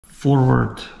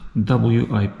Forward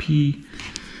WIP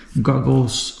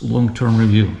Goggles long-term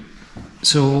review.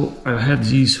 So I've had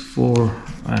these for,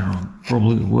 I don't know,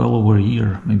 probably well over a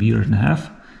year, maybe a year and a half.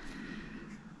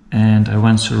 And I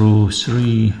went through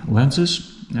 3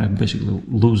 lenses. I basically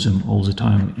lose them all the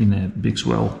time in a big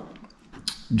swell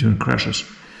during crashes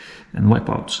and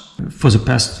wipeouts. For the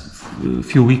past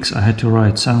few weeks I had to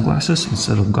ride sunglasses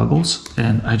instead of goggles,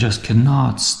 and I just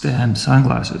cannot stand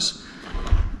sunglasses.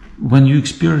 When you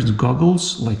experience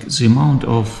goggles, like the amount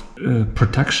of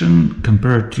protection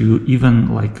compared to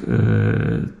even like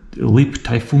WIP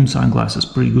Typhoon sunglasses,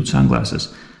 pretty good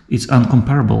sunglasses, it's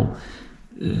uncomparable.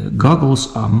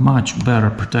 Goggles are much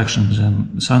better protection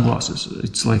than sunglasses.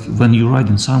 It's like when you ride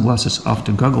in sunglasses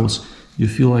after goggles, you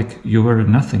feel like you're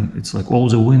wearing nothing. It's like all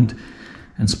the wind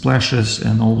and splashes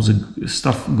and all the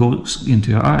stuff goes into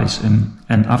your eyes, and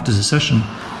after the session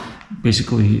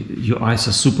basically your eyes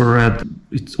are super red.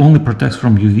 It only protects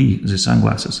from UV, the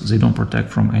sunglasses. They don't protect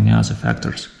from any other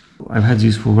factors. I've had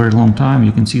these for a very long time.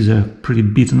 You can see they're pretty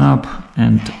beaten up,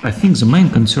 and I think the main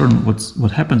concern,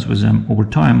 what happens with them over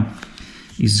time,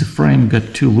 is the frame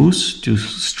get too loose, too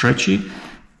stretchy,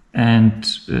 and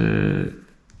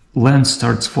lens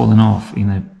starts falling off in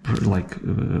a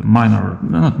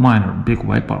big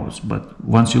wipeouts. But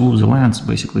once you lose the lens,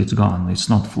 basically it's gone. It's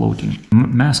not floating.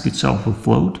 Mask itself will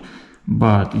float,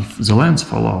 but if the lens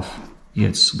fall off, yeah,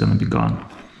 it's gonna be gone.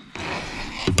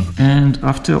 And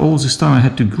after all this time, I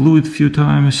had to glue it a few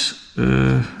times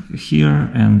here,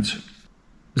 and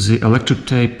the electric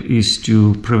tape is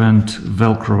to prevent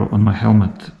Velcro on my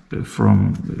helmet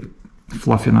from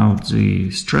fluffing out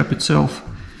the strap itself.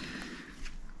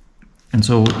 And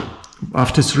so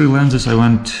after 3 lenses, I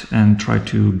went and tried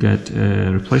to get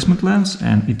a replacement lens,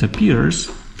 and it appears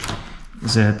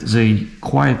that they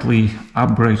quietly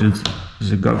upgraded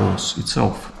the goggles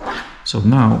itself. So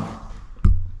now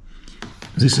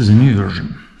this is a new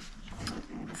version.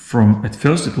 From at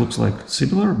first it looks like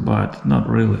similar, but not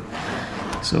really.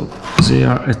 So they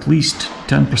are at least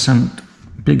 10%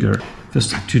 bigger.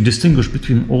 Just to distinguish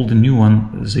between old and new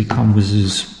one, they come with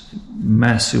this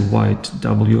massive white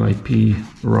WIP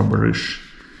rubberish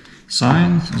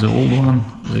sign. The old one,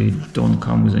 they don't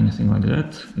come with anything like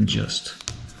that. It's just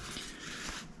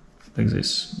like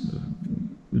this,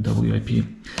 WIP.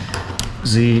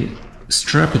 The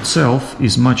strap itself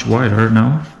is much wider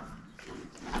now,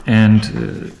 and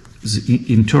the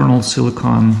internal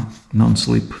silicone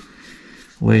non-slip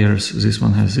layers, this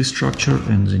one has this structure,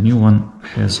 and the new one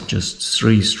has just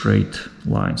 3 straight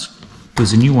lines.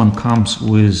 Because the new one comes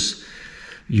with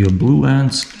your blue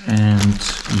lens and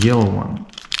yellow one,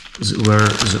 where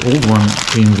the old one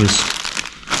came with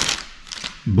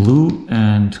blue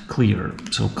and clear.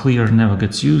 So clear never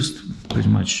gets used, pretty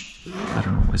much. I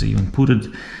don't know why they even put it.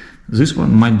 This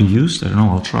one might be used, I don't know,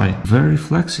 I'll try. Very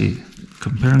flexy,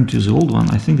 comparing to the old one.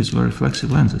 I think it's very flexy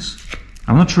lenses.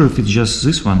 I'm not sure if it's just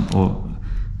this one or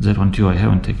that one too, I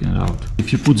haven't taken it out.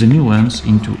 If you put the new lens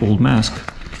into old mask,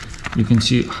 you can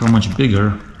see how much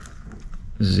bigger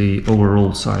the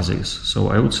overall size is. So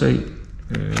I would say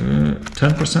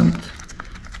 10%,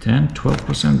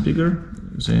 12% bigger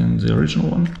than the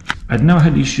original one. I'd never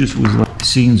had issues with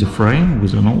seeing the frame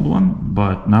with an old one,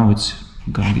 but now it's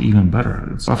gonna be even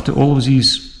better. After all of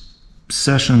these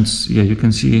sessions, yeah, you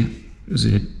can see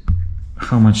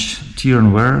how much tear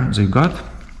and wear they got.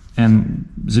 And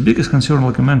the biggest concern,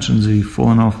 like I mentioned, the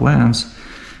fallen off lens,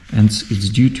 and it's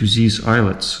due to these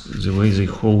eyelets, the way they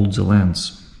hold the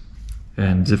lens.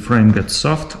 And the frame gets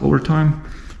soft over time,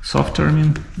 softer, I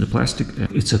mean, the plastic.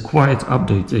 It's a quiet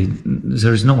update.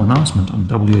 There is no announcement on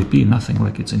WIP, nothing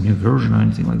like it's a new version or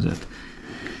anything like that.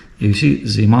 You see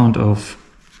the amount of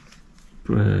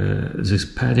this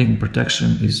padding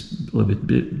protection is a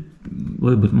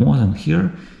little bit more than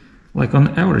here. Like on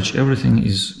average, everything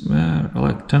is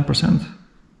like 10%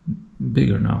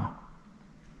 bigger now,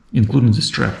 including the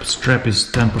strap. Strap is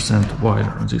 10%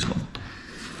 wider on this one.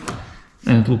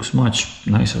 And it looks much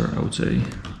nicer, I would say.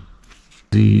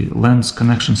 The lens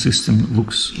connection system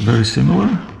looks very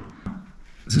similar.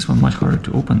 This one much harder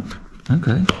to open.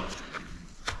 Okay.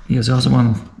 Yeah, the other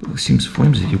one seems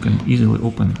flimsy. You can easily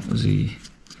open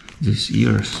these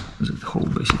ears that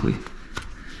hold basically.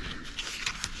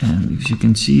 And if you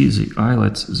can see the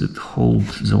eyelets that hold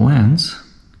the lens,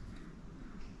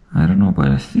 I don't know, but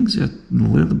I think they're a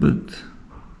little bit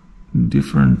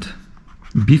different.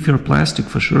 Beefier plastic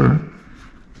for sure.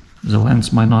 The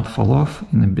lens might not fall off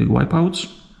in the big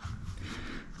wipeouts.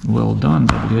 Well done,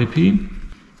 WIP.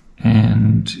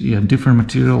 And yeah, different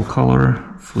material color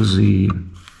for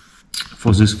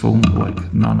this foam,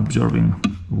 like non-absorbing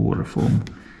water foam.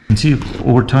 You can see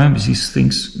over time these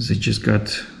things, they just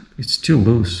got It's too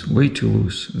loose, way too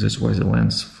loose. That's why the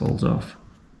lens falls off.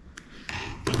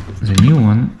 The new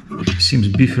one seems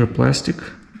beefier plastic.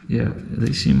 Yeah,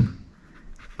 they seem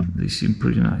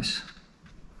pretty nice.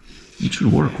 It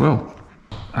should work well.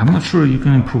 I'm not sure you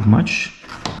can improve much.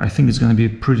 I think it's gonna be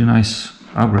a pretty nice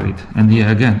upgrade. And yeah,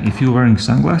 again, if you're wearing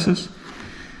sunglasses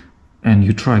and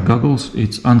you try goggles,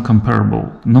 it's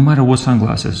uncomparable. No matter what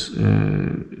sunglasses,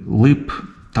 WIP,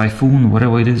 Typhoon,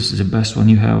 whatever it is, the best one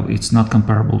you have, it's not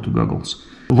comparable to goggles.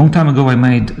 A long time ago I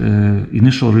made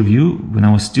initial review when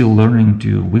I was still learning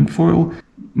to wing foil.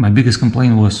 My biggest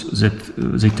complaint was that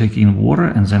they take in water,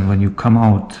 and then when you come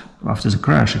out after the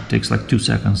crash, it takes like 2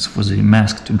 seconds for the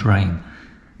mask to drain.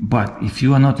 But if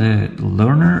you are not a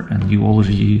learner and you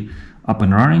already up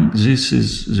and running, this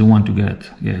is the one to get.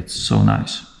 Yeah, it's so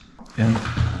nice. And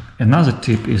another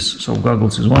tip is, so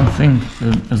goggles is one thing,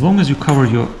 as long as you cover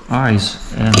your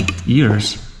eyes and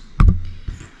ears,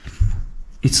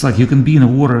 it's like you can be in the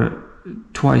water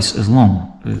twice as long.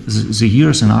 The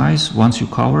ears and eyes, once you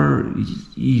cover,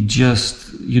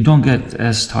 you don't get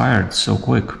as tired so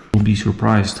quick. You'll be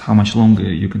surprised how much longer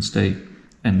you can stay,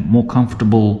 and more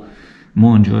comfortable,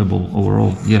 more enjoyable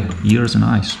overall. Yeah, ears and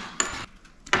eyes.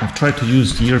 I've tried to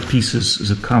use the earpieces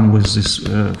that come with this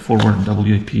forward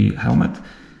WIP helmet.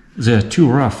 They're too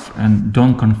rough and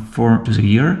don't conform to the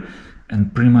ear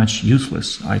and pretty much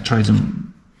useless. I tried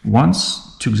them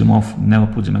once, took them off, never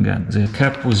put them again. The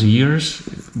cap with the ears,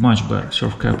 much better.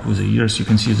 Surf cap with the ears, you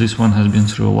can see this one has been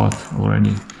through a lot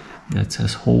already. Yeah, it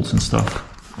has holes and stuff,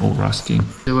 all rusty.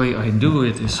 The way I do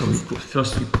it is, so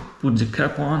first we put the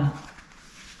cap on,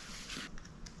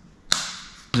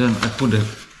 then I put a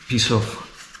piece of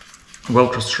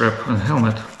Velcro strap on the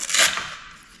helmet.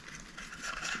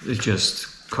 It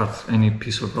just cut any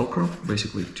piece of Velcro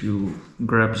basically to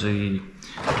grab the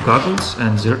goggles,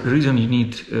 and the reason you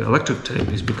need electric tape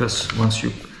is because once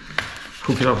you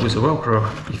hook it up with the Velcro,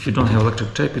 if you don't have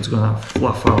electric tape, it's gonna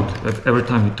fluff out. Every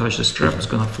time you touch the strap, it's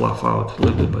gonna fluff out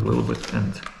little bit by little bit,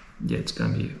 and yeah, it's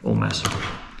gonna be all messy.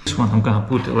 This one I'm gonna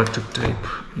put electric tape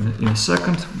in a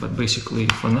second, but basically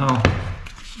for now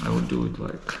I would do it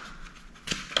like,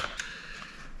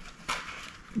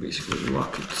 basically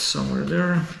lock it somewhere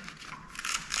there,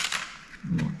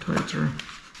 more tighter.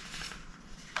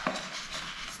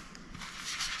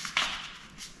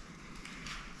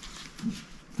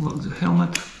 Lock the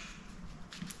helmet,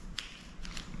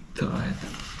 tight,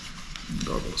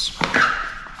 goggles.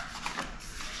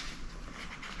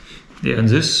 Yeah, and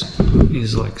this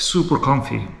is like super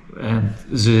comfy, and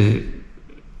the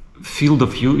field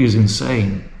of view is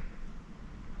insane.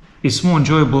 It's more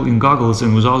enjoyable in goggles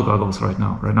than without goggles right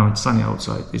now. Right now it's sunny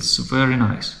outside. It's very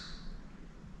nice.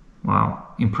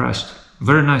 Wow, impressed.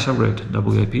 Very nice upgrade,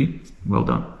 WIP. Well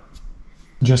done.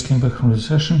 Just came back from the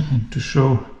session, and to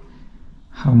show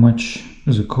how much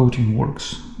the coating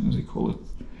works, as they call it.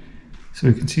 So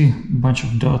you can see a bunch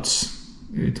of dots.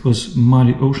 It was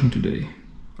muddy ocean today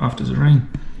after the rain,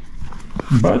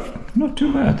 but not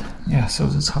too bad. Yeah, so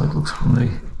that's how it looks from the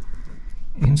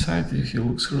inside. If you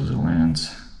look through the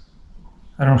lens,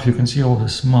 I don't know if you can see all the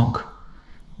smoke,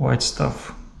 white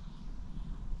stuff.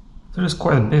 There is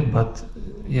quite a bit, but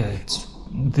yeah,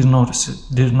 didn't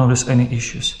notice any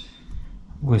issues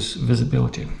with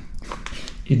visibility.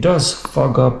 It does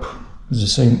fog up the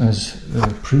same as the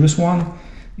previous one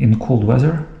in cold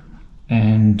weather,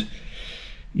 and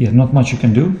yeah, not much you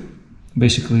can do.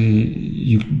 Basically,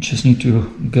 you just need to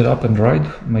get up and ride,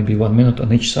 maybe 1 minute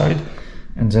on each side,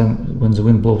 and then when the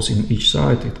wind blows in each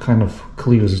side, it kind of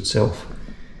clears itself.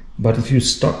 But if you're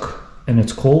stuck and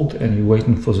it's cold and you're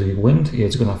waiting for the wind, yeah,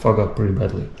 it's gonna fog up pretty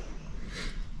badly,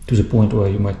 to the point where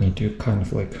you might need to kind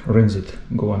of like rinse it,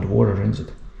 go underwater, rinse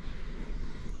it.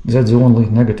 That's the only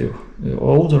negative.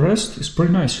 All the rest is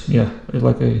pretty nice. Yeah,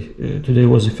 like today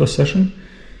was the first session,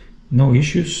 no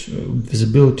issues.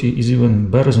 Visibility is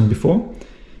even better than before.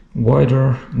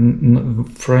 Wider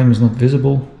frame is not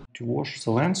visible. To wash the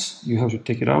lens, you have to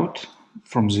take it out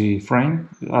from the frame,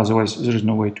 otherwise there is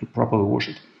no way to properly wash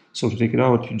it. So to take it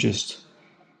out, you just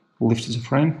lift the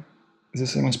frame. It's the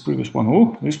same as previous one.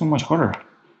 Oh, this one much harder.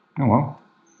 Oh wow.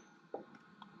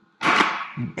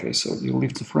 Okay, so you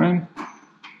lift the frame.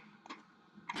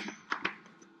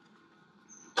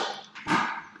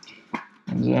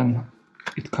 And then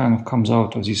it kind of comes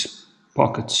out of these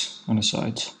pockets on the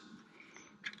sides.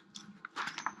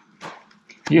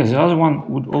 Yeah, the other one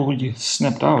would already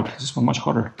snapped out. This one much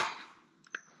harder.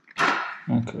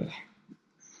 Okay.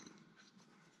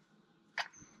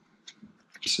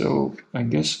 So I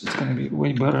guess it's gonna be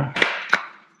way better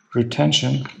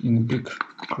retention in the big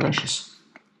crashes.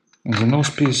 And the nose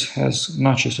piece has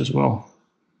notches as well.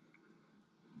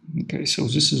 Okay, so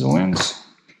this is a lens.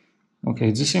 Okay,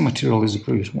 it's the same material as the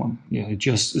previous one. Yeah, it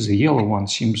just the yellow one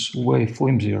seems way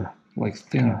flimsier, like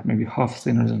thinner, maybe half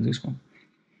thinner than this one.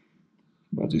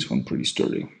 But this one pretty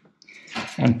sturdy.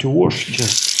 And to wash,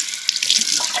 just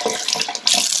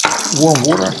warm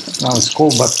water. Now it's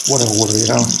cold, but whatever water you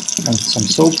have, and some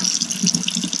soap.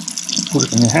 Put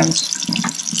it in your hands.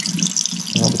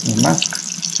 Rub it in your mask.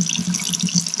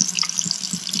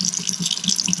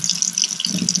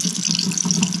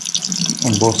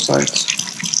 On both sides.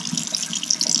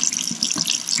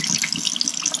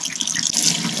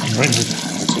 And rinse it.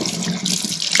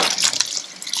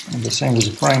 And the same with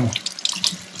the frame.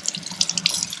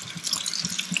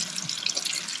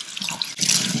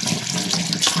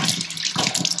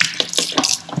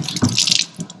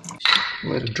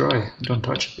 Let it dry, don't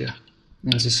touch it, yeah.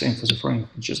 And it's the same for the frame,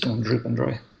 it's just gonna drip and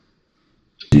dry.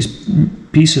 These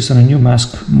pieces on a new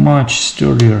mask much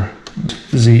sturdier.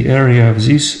 The area of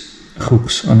these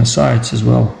hooks on the sides as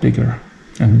well, bigger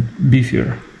and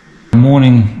beefier. In the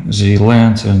morning the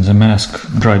lens and the mask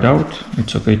dried out,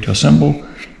 it's okay to assemble.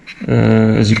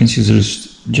 As you can see,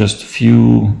 there's just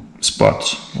few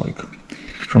spots, like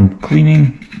from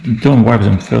cleaning. Don't wipe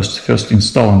them first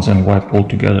install and then wipe all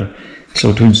together.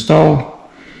 So to install,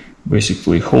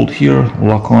 basically hold here,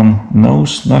 lock on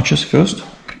nose notches first.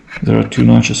 There are 2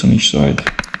 notches on each side.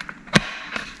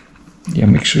 Yeah,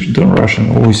 make sure, don't rush,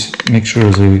 and always make sure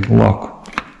they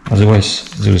lock, otherwise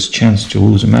there is chance to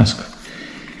lose a mask.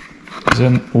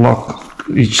 Then lock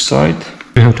each side.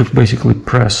 You have to basically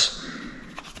press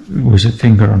with a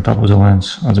finger on top of the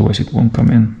lens, otherwise it won't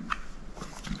come in.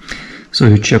 So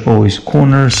you check always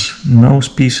corners, nose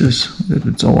pieces, that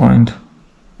it's aligned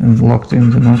and locked in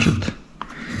the notched.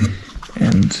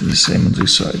 And the same on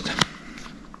this side.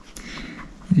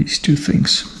 These 2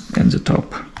 things and the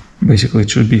top. Basically it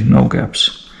should be no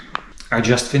gaps. I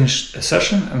just finished a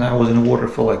session and I was in the water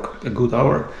for like a good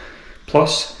hour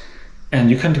plus,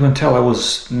 and you can't even tell I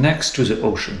was next to the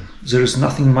ocean. There is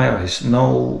nothing in my eyes,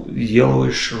 no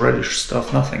yellowish, reddish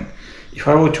stuff, nothing. If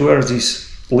I were to wear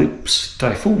these Lips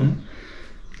Typhoon,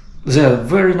 they are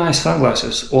very nice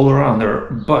sunglasses all around there,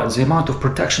 but the amount of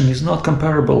protection is not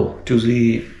comparable to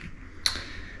the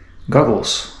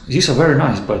goggles. These are very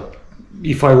nice, but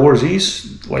if I wore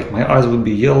these, like my eyes would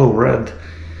be yellow, red.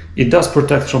 It does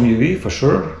protect from UV for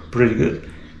sure, pretty good.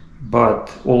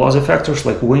 But all other factors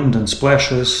like wind and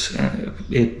splashes,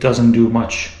 it doesn't do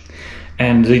much.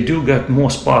 And they do get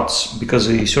more spots because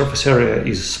the surface area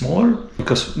is smaller.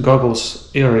 Because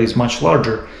goggles area is much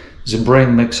larger, the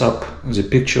brain makes up the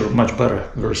picture much better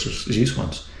versus these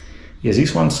ones. Yeah,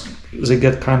 these ones, they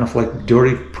get kind of like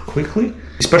dirty quickly,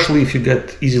 especially if you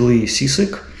get easily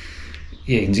seasick.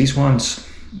 Yeah, in these ones,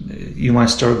 you might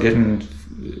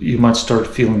start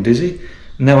feeling dizzy.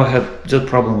 Never had that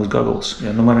problem with goggles.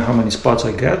 Yeah, no matter how many spots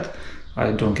I get,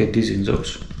 I don't get dizzy in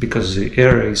those because the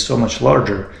area is so much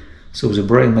larger, so the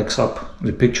brain makes up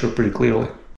the picture pretty clearly.